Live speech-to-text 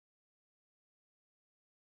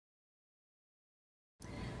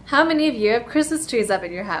How many of you have Christmas trees up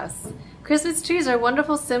at your house? Christmas trees are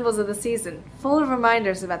wonderful symbols of the season, full of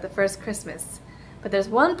reminders about the first Christmas. But there's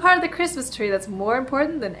one part of the Christmas tree that's more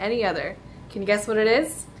important than any other. Can you guess what it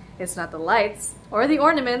is? It's not the lights, or the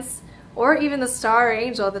ornaments, or even the star or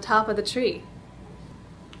angel at the top of the tree.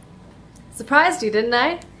 Surprised you, didn't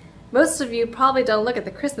I? Most of you probably don't look at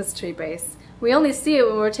the Christmas tree base. We only see it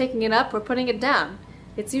when we're taking it up or putting it down.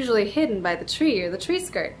 It's usually hidden by the tree or the tree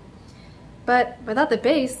skirt. But without the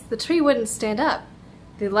base, the tree wouldn't stand up.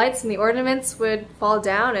 The lights and the ornaments would fall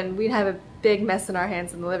down and we'd have a big mess in our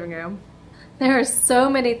hands in the living room. There are so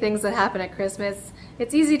many things that happen at Christmas,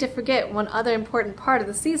 it's easy to forget one other important part of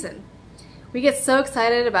the season. We get so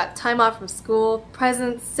excited about time off from school,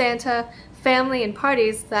 presents, Santa, family, and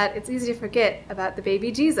parties that it's easy to forget about the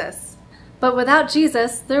baby Jesus. But without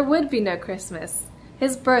Jesus, there would be no Christmas.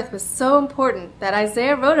 His birth was so important that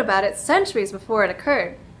Isaiah wrote about it centuries before it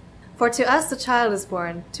occurred. For to us a child is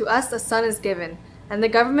born, to us a son is given, and the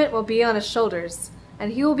government will be on his shoulders,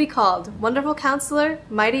 and he will be called Wonderful Counselor,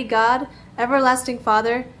 Mighty God, Everlasting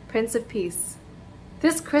Father, Prince of Peace.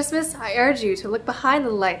 This Christmas, I urge you to look behind the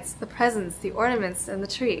lights, the presents, the ornaments, and the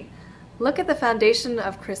tree. Look at the foundation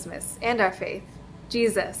of Christmas and our faith,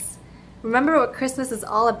 Jesus. Remember what Christmas is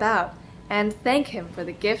all about, and thank Him for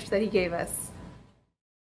the gift that He gave us.